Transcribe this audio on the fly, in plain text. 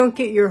Don't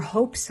get your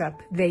hopes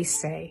up, they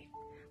say.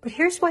 But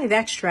here's why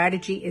that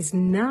strategy is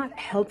not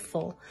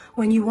helpful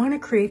when you want to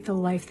create the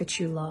life that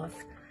you love.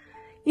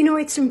 You know,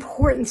 it's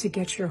important to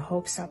get your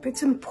hopes up.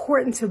 It's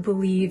important to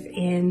believe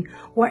in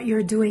what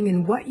you're doing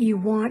and what you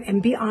want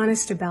and be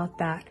honest about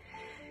that.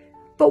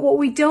 But what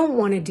we don't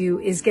want to do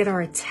is get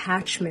our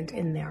attachment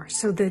in there.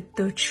 So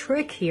the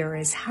trick here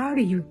is, how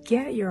do you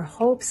get your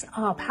hopes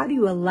up? How do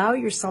you allow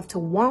yourself to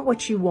want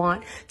what you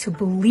want, to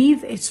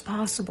believe it's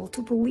possible,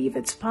 to believe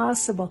it's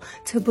possible,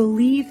 to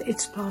believe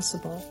it's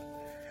possible,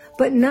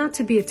 but not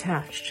to be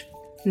attached,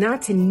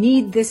 not to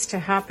need this to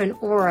happen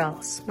or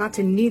else, not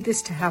to need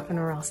this to happen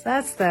or else.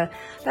 That's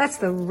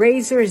the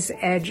razor's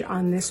edge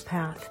on this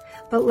path.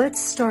 But let's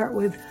start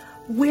with,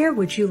 where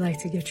would you like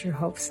to get your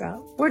hopes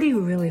up? What are you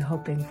really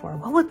hoping for?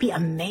 What would be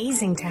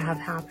amazing to have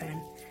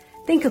happen?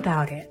 Think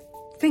about it.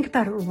 Think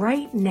about it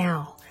right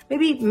now.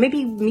 Maybe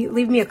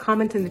leave me a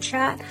comment in the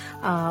chat,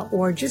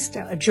 or just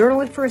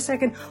journal it for a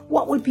second.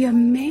 What would be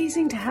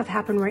amazing to have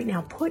happen right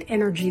now? Put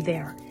energy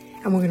there,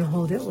 and we're going to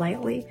hold it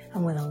lightly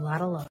and with a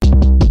lot of love.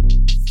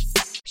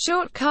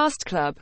 Shortcast Club.